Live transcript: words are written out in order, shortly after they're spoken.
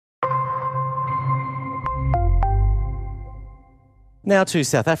Now to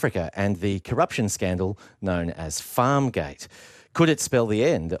South Africa and the corruption scandal known as Farmgate. Could it spell the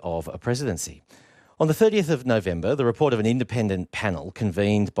end of a presidency? On the 30th of November, the report of an independent panel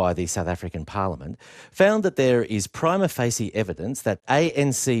convened by the South African Parliament found that there is prima facie evidence that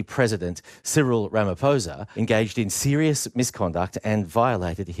ANC President Cyril Ramaphosa engaged in serious misconduct and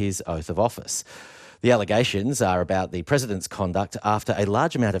violated his oath of office. The allegations are about the president's conduct after a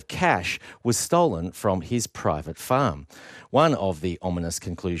large amount of cash was stolen from his private farm. One of the ominous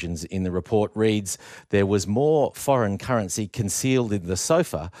conclusions in the report reads, there was more foreign currency concealed in the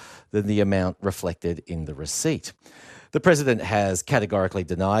sofa than the amount reflected in the receipt. The president has categorically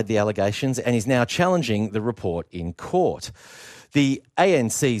denied the allegations and is now challenging the report in court. The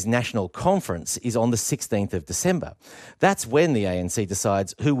ANC's national conference is on the 16th of December. That's when the ANC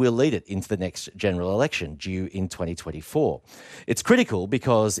decides who will lead it into the next general election, due in 2024. It's critical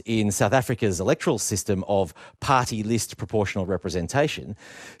because in South Africa's electoral system of party list proportional representation,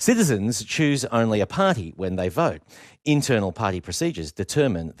 citizens choose only a party when they vote. Internal party procedures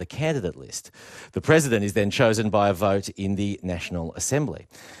determine the candidate list. The president is then chosen by a vote in the National Assembly.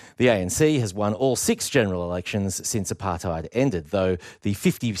 The ANC has won all 6 general elections since apartheid ended, though the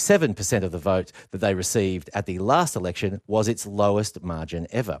 57% of the vote that they received at the last election was its lowest margin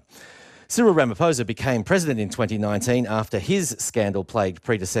ever. Cyril Ramaphosa became president in 2019 after his scandal-plagued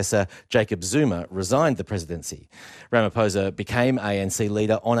predecessor, Jacob Zuma, resigned the presidency. Ramaphosa became ANC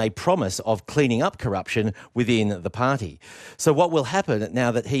leader on a promise of cleaning up corruption within the party. So what will happen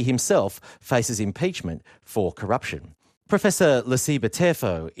now that he himself faces impeachment for corruption? Professor Lesiba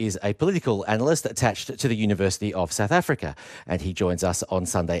Tefo is a political analyst attached to the University of South Africa, and he joins us on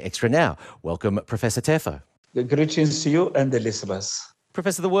Sunday Extra Now. Welcome, Professor Tefo. Greetings to you and the listeners.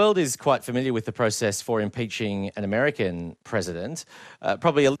 Professor, the world is quite familiar with the process for impeaching an American president,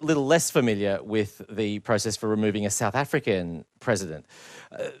 probably a little less familiar with the process for removing a South African president.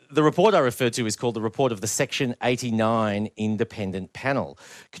 The report I referred to is called the report of the Section 89 Independent Panel.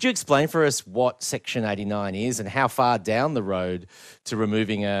 Could you explain for us what Section 89 is and how far down the road to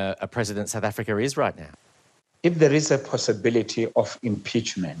removing a president South Africa is right now? If there is a possibility of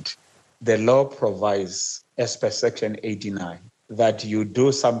impeachment, the law provides, as per Section 89, that you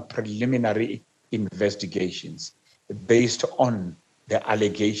do some preliminary investigations based on the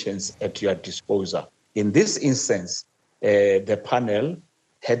allegations at your disposal. In this instance, the panel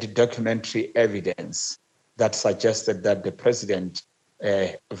had documentary evidence that suggested that the president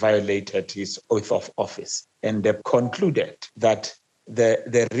violated his oath of office, and they concluded that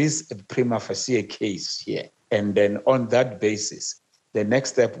there is a prima facie case here. And then on that basis, the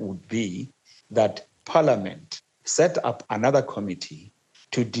next step would be that Parliament set up another committee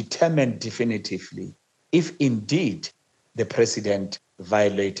to determine definitively if indeed the president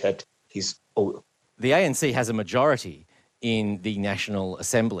violated his oath. The ANC has a majority in the National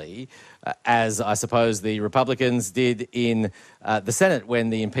Assembly, as I suppose the Republicans did in the Senate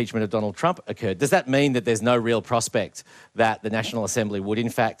when the impeachment of Donald Trump occurred. Does that mean that there's no real prospect that the National Assembly would in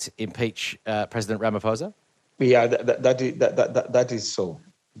fact impeach President Ramaphosa? Yeah, that is so.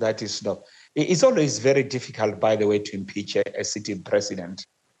 That is so. It's always very difficult, by the way, to impeach a sitting president,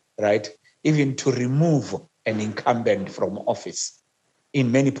 right? Even to remove an incumbent from office in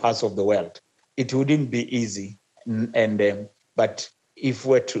many parts of the world. It wouldn't be easy. But if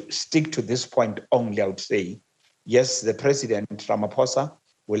we're to stick to this point only, I would say, yes, the president, Ramaphosa,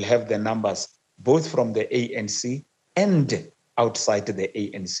 will have the numbers both from the ANC and outside the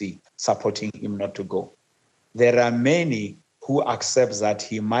ANC supporting him not to go. There are many who accepts that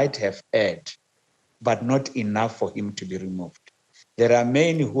he might have erred, but not enough for him to be removed. There are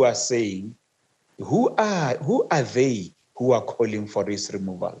many who are saying, who are they who are calling for his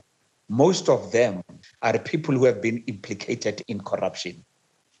removal? Most of them are people who have been implicated in corruption,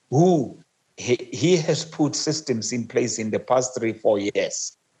 who he has put systems in place in the past 3-4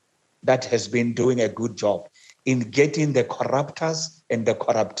 years that has been doing a good job in getting the corruptors and the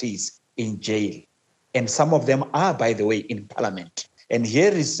corruptees in jail. And some of them are, by the way, in Parliament. And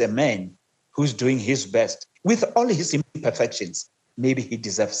here is a man who's doing his best. With all his imperfections, maybe he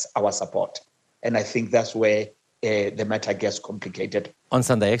deserves our support. And I think that's where the matter gets complicated. On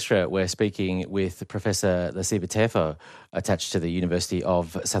Sunday Extra, we're speaking with Professor Lesiba Tefo, attached to the University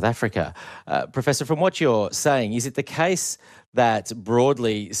of South Africa. Professor, from what you're saying, is it the case that,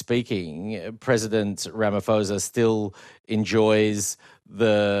 broadly speaking, President Ramaphosa still enjoys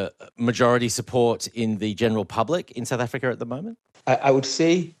the majority support in the general public in South Africa at the moment? I would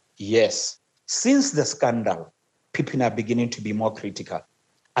say yes. Since the scandal, people are beginning to be more critical,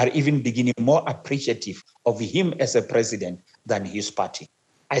 are even beginning more appreciative of him as a president than his party.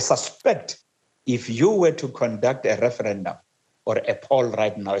 I suspect if you were to conduct a referendum or a poll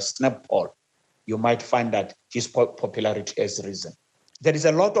right now, a snap poll, you might find that his popularity has risen. There is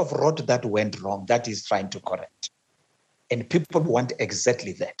a lot of road that went wrong that he's trying to correct. And people want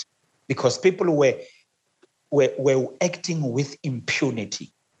exactly that, because people were acting with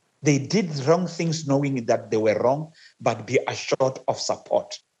impunity. They did wrong things knowing that they were wrong, but be assured of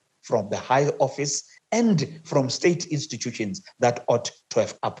support from the high office and from state institutions that ought to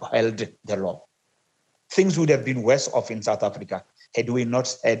have upheld the law. Things would have been worse off in South Africa had we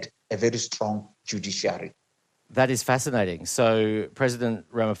not had a very strong judiciary. That is fascinating. So President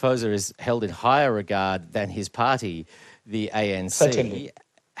Ramaphosa is held in higher regard than his party, the ANC. Certainly.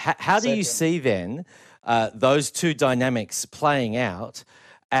 How do you see then those two dynamics playing out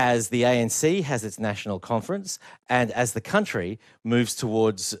as the ANC has its national conference and as the country moves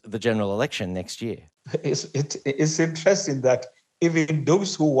towards the general election next year? It's interesting that even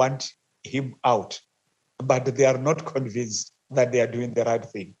those who want him out, but they are not convinced that they are doing the right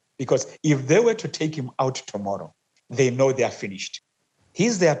thing. Because if they were to take him out tomorrow, they know they are finished.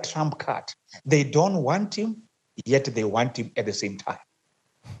 He's their trump card. They don't want him, yet they want him at the same time.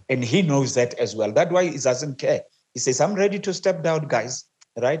 And he knows that as well. That's why he doesn't care. He says, I'm ready to step down, guys,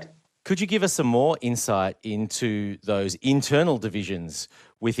 right? Could you give us some more insight into those internal divisions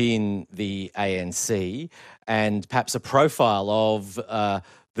within the ANC and perhaps a profile of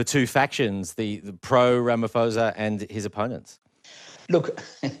the two factions, the pro-Ramaphosa and his opponents? Look,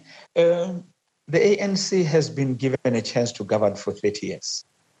 the ANC has been given a chance to govern for 30 years.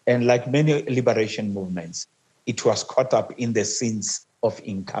 And like many liberation movements, it was caught up in the sins of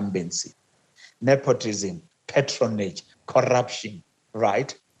incumbency, nepotism, patronage, corruption,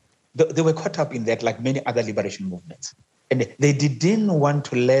 right? They were caught up in that like many other liberation movements. And they didn't want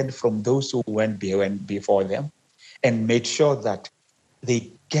to learn from those who went before them and made sure that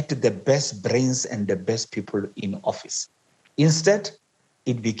they get the best brains and the best people in office. Instead,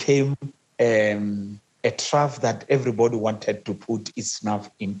 it became a trap that everybody wanted to put its snuff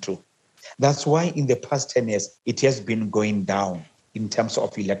into. That's why in the past 10 years, it has been going down in terms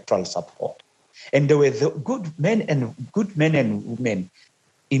of electoral support. And there were the good men and women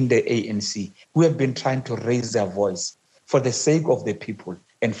in the ANC who have been trying to raise their voice for the sake of the people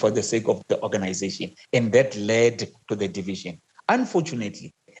and for the sake of the organization. And that led to the division.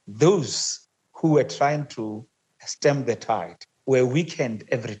 Unfortunately, those who were trying to stem the tide were weakened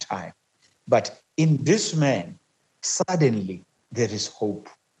every time. But in this man, suddenly there is hope.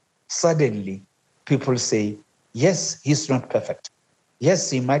 Suddenly, people say, yes, he's not perfect.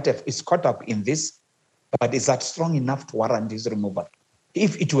 Yes, he might have, is caught up in this, but is that strong enough to warrant his removal?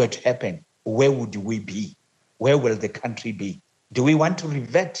 If it were to happen, where would we be? Where will the country be? Do we want to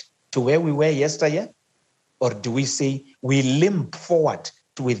revert to where we were yesteryear? Or do we say we limp forward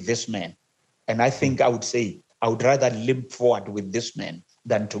with this man? And I think I would say I would rather limp forward with this man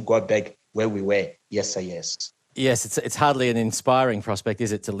than to go back where we were yesteryear. Yes, it's hardly an inspiring prospect,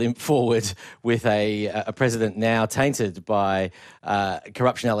 is it, to limp forward with a president now tainted by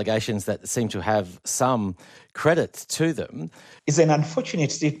corruption allegations that seem to have some credit to them. It's an unfortunate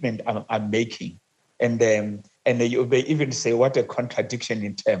statement I'm making. And you may even say, what a contradiction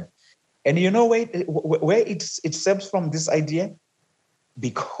in terms. And you know where it stems from, this idea?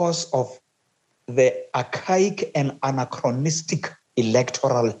 Because of the archaic and anachronistic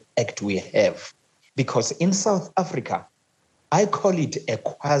electoral act we have. Because in South Africa, I call it a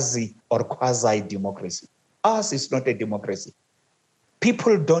quasi-democracy. Ours is not a democracy.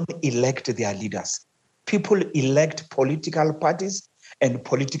 People don't elect their leaders. People elect political parties, and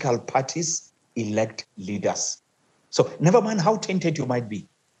political parties elect leaders. So never mind how tainted you might be.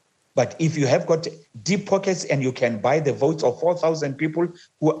 But if you have got deep pockets and you can buy the votes of 4,000 people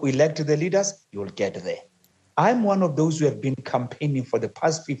who elect the leaders, you'll get there. I'm one of those who have been campaigning for the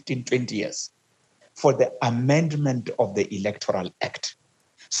past 15, 20 years for the amendment of the Electoral Act,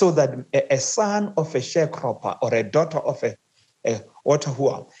 so that a son of a sharecropper or a daughter of a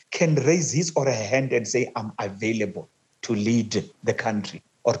Otahual can raise his or her hand and say, I'm available to lead the country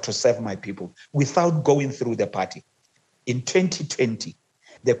or to serve my people without going through the party. In 2020,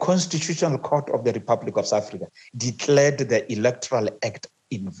 the Constitutional Court of the Republic of South Africa declared the Electoral Act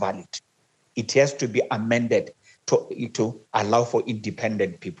invalid. It has to be amended to allow for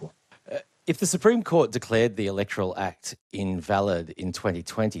independent people. If the Supreme Court declared the Electoral Act invalid in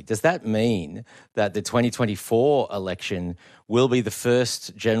 2020, does that mean that the 2024 election will be the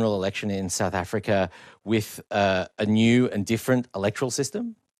first general election in South Africa with a new and different electoral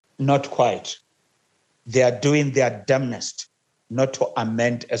system? Not quite. They are doing their damnedest not to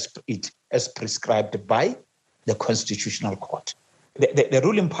amend as prescribed by the Constitutional Court. The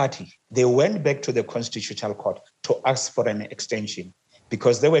ruling party, they went back to the Constitutional Court to to ask for an extension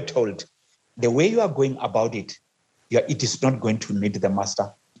because they were told the way you are going about it, it is not going to meet the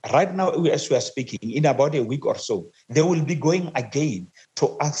master. Right now, as we are speaking, in about a week or so, they will be going again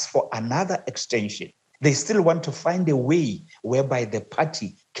to ask for another extension. They still want to find a way whereby the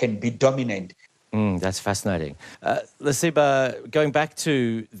party can be dominant. That's fascinating. Lesiba, going back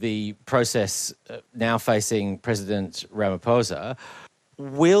to the process now facing President Ramaphosa,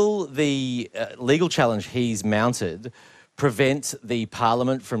 will the legal challenge he's mounted prevent the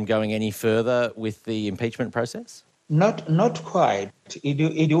parliament from going any further with the impeachment process? Not quite.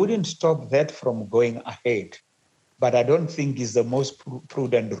 It wouldn't stop that from going ahead, but I don't think it's the most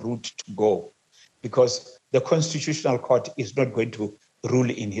prudent route to go because the Constitutional Court is not going to rule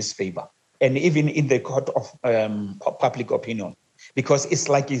in his favor. And even in the court of public opinion, because it's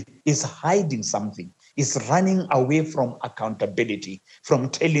like it's hiding something. It's running away from accountability, from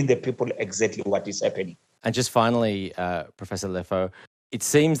telling the people exactly what is happening. And just finally, Professor Lefo, it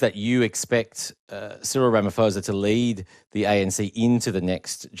seems that you expect Cyril Ramaphosa to lead the ANC into the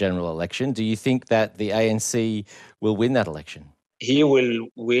next general election. Do you think that the ANC will win that election? He will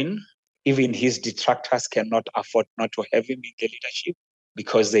win. Even his detractors cannot afford not to have him in the leadership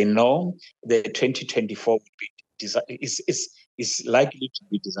because they know the 2024 would be is likely to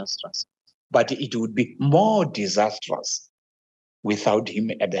be disastrous. But it would be more disastrous without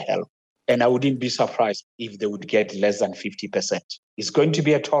him at the helm. And I wouldn't be surprised if they would get less than 50%. It's going to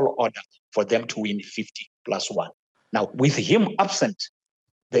be a tall order for them to win 50 plus 1. Now, with him absent,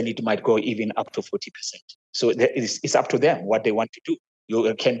 then it might go even up to 40%. So it's up to them what they want to do.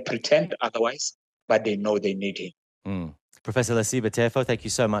 You can pretend otherwise, but they know they need him. Professor Lesiba Tefo, thank you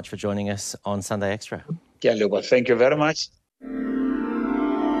so much for joining us on Sunday Extra. Yeah, Luba, thank you very much.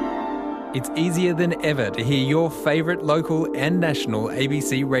 It's easier than ever to hear your favourite local and national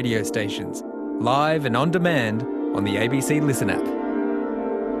ABC radio stations, live and on demand on the ABC Listen app.